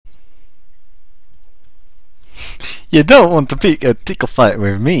You don't want to pick a tickle fight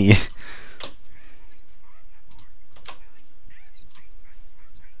with me.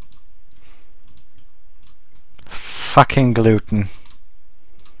 Fucking gluten.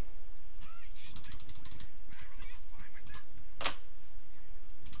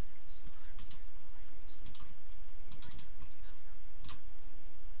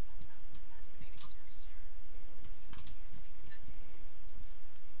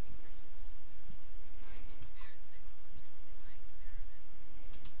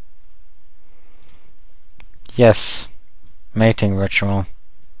 Yes, mating ritual.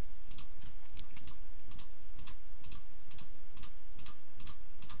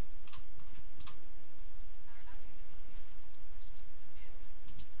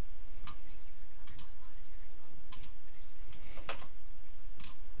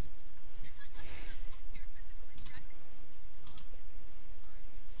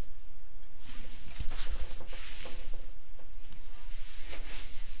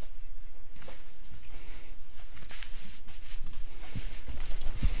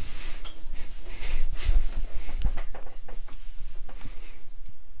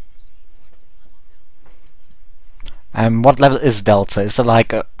 What level is Delta? Is it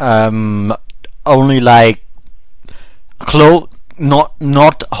like only like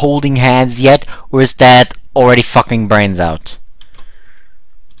not holding hands yet, or is that already fucking brains out?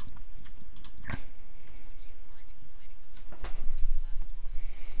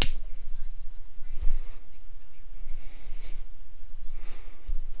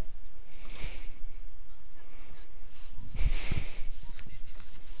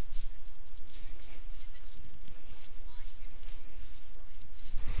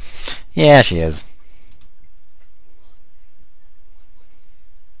 Yeah, she is.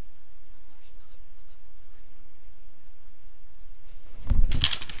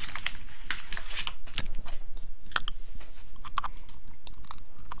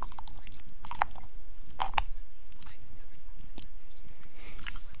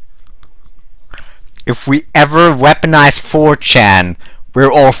 If we ever weaponize 4chan,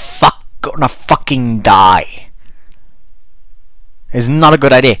 we're all gonna fucking die. It's not a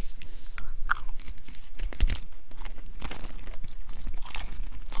good idea.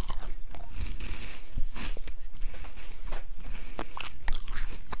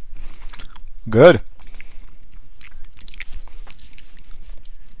 Good.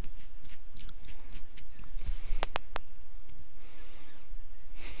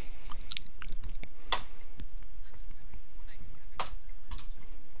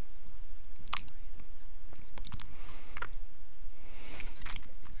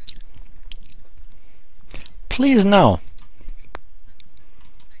 Please no.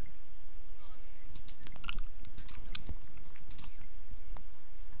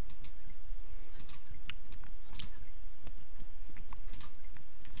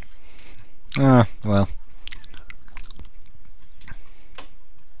 Well.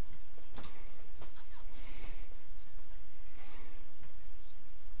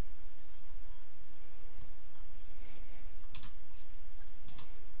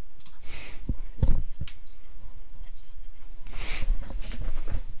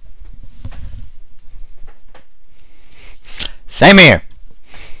 Same here.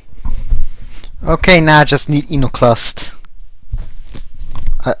 Okay, now I just need Iconoclast.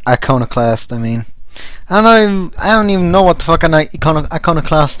 Iconoclast, I mean. I don't even know what the fuck an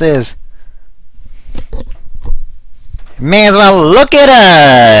Iconoclast is. May as well look it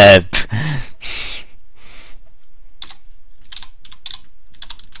up!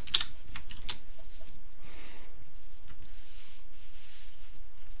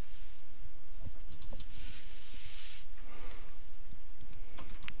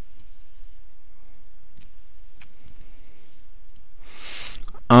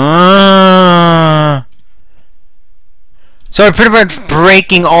 So I'm pretty much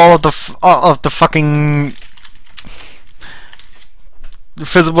breaking all of the fucking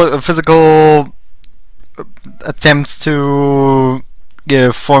physical attempts to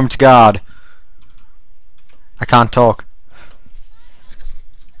give form to God. I can't talk.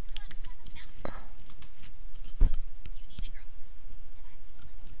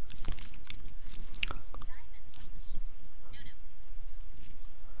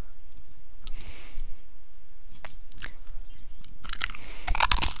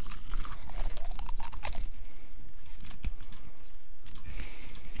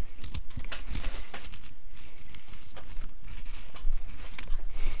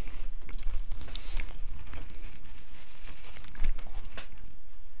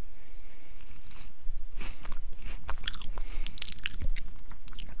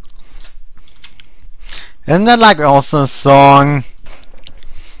 Isn't that like also a song?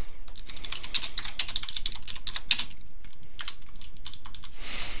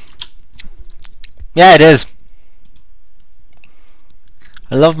 Yeah, it is.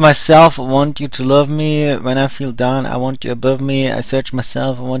 I love myself, I want you to love me. When I feel down, I want you above me. I search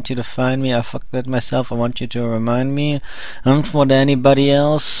myself, I want you to find me. I fuck with myself, I want you to remind me. I don't want anybody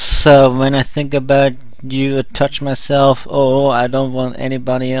else. When I think about you, I touch myself. Oh, I don't want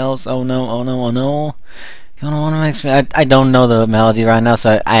anybody else. Oh no, oh no, oh no. You don't want to make me. I don't know the melody right now,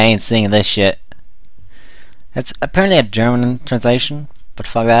 so I ain't singing this shit. It's apparently a German translation, but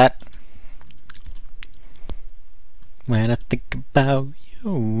fuck that. When I think about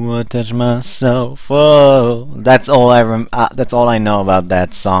you, I touch myself. Oh, that's all that's all I know about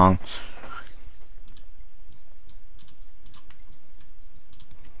that song.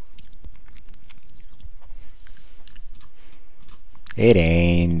 It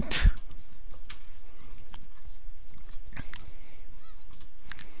ain't.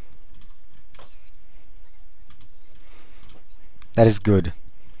 That is good.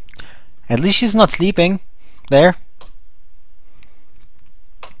 At least she's not sleeping there.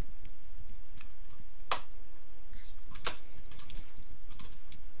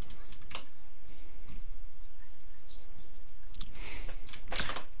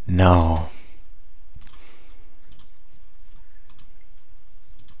 No.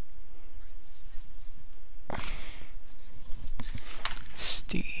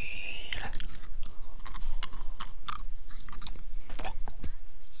 Steel.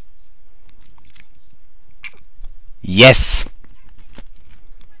 Yes.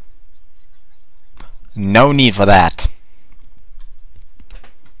 No need for that.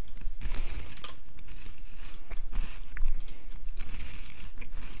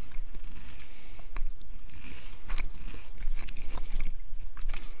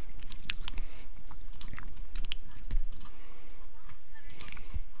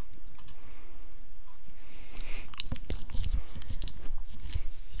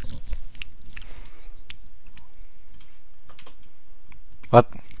 What?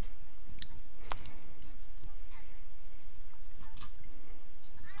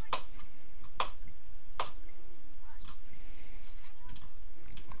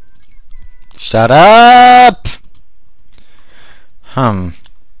 Shut up! Do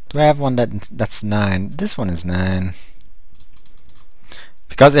I have one that's 9? This one is 9.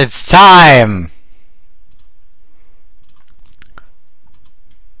 Because it's time!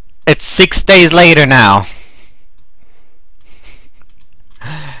 It's 6 days later now.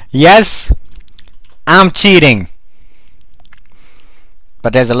 Yes, I'm cheating.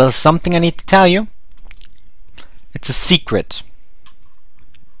 But there's a little something I need to tell you. It's a secret.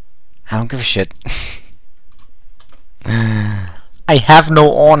 I don't give a shit. I have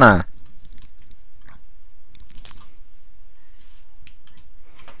no honor.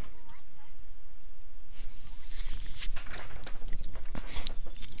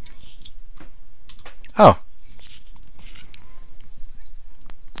 Oh.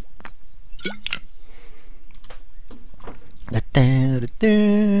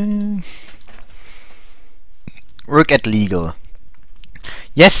 Work at legal.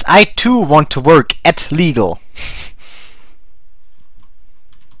 Yes, I too want to work at legal.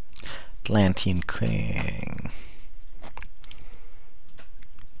 Atlantean King.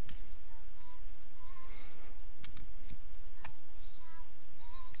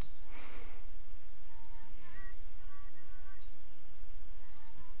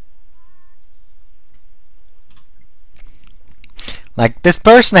 Like, this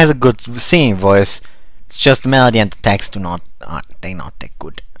person has a good singing voice. It's just the melody and the text they're not that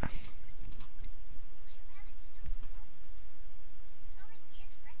good.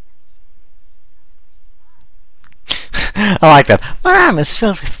 I like that. My RAM is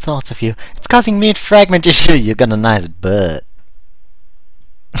filled with thoughts of you. It's causing me to fragment issue. You got a nice butt.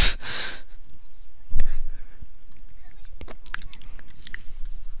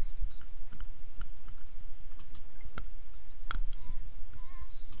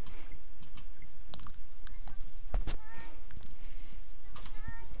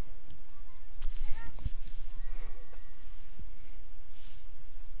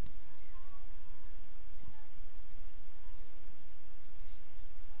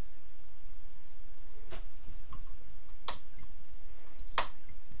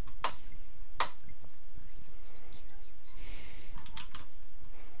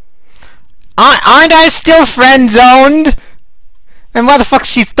 Aren't I still friend zoned? And why the fuck is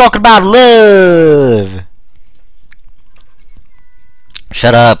she talking about love?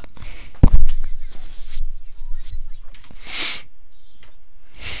 Shut up.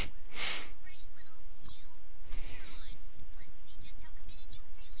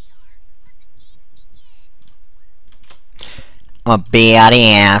 A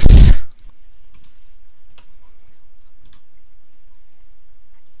badass.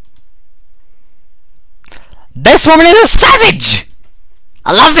 This woman is a savage!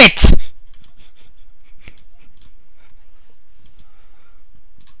 I love it!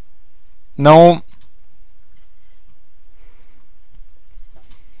 No.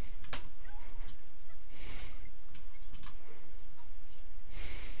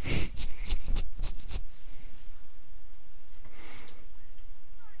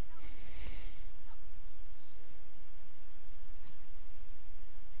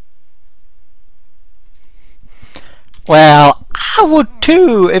 Well, I would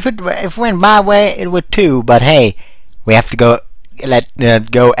too. If it went my way, it would too. But hey, we have to go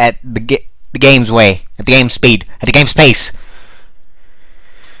go at the game's way, at the game's speed, at the game's pace.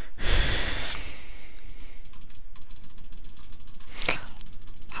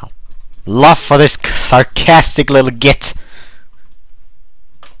 Love for this sarcastic little git.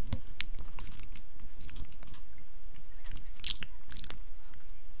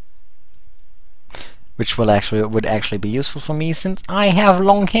 Which would actually be useful for me since I have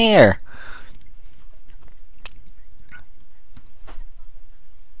long hair.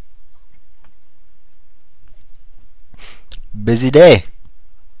 Busy day.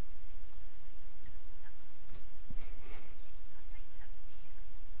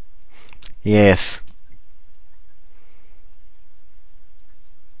 Yes.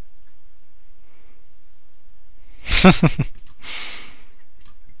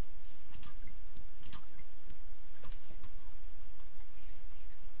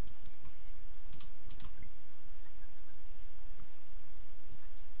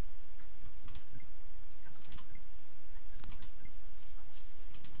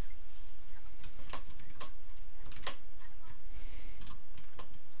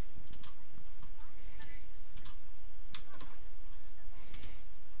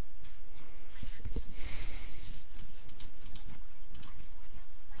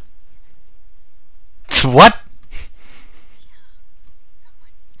 What?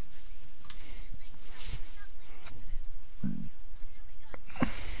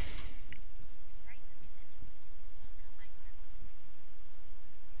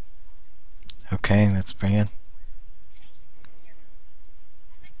 Okay, let's bring it.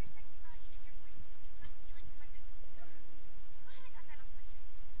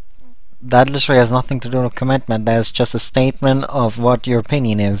 That literally has nothing to do with commitment. That is just a statement of what your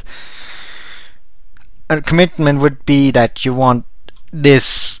opinion is. A commitment would be that you want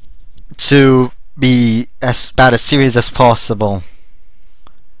this to be about as serious as possible.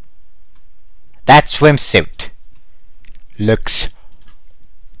 That swimsuit looks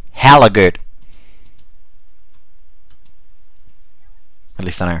hella good. At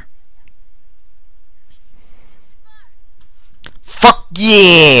least on her. Fuck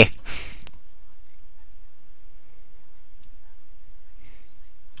yeah!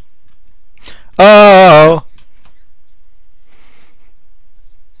 Oh!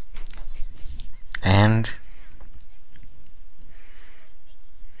 And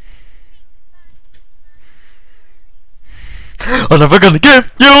I'm never gonna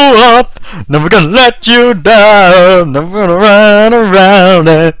give you up, never gonna let you down, never gonna run around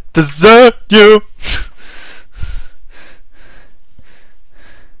and desert you.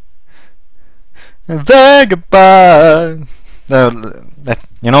 And say goodbye.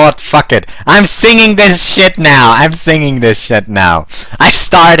 You know what? Fuck it. I'm singing this shit now. I'm singing this shit now. I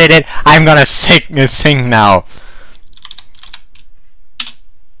started it. I'm gonna sing now.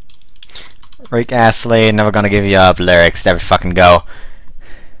 Rick Astley, never gonna give you up lyrics. There we fucking go.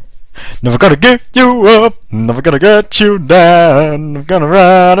 Never gonna give you up. Never gonna get you down. Never gonna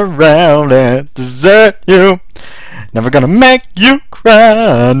run around and desert you. Never gonna make you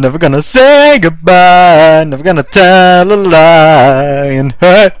cry. Never gonna say goodbye. Never gonna tell a lie and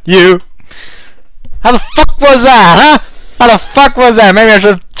hurt you. How the fuck was that, huh? How the fuck was that? Maybe I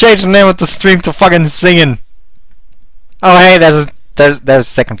should change the name of the stream to fucking singing. Oh hey, there's a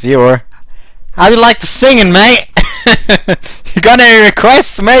second viewer. How do you like the singing, mate? You got any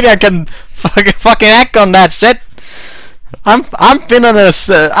requests? Maybe I can fucking act on that shit. I'm feeling this.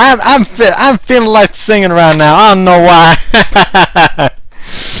 I'm feeling like singing right now. I don't know why.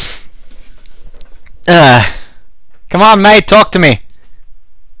 Come on, mate, talk to me.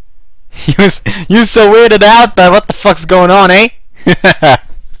 You so weirded out by what the fuck's going on, eh?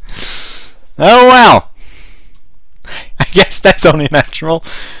 Oh well. I guess that's only natural.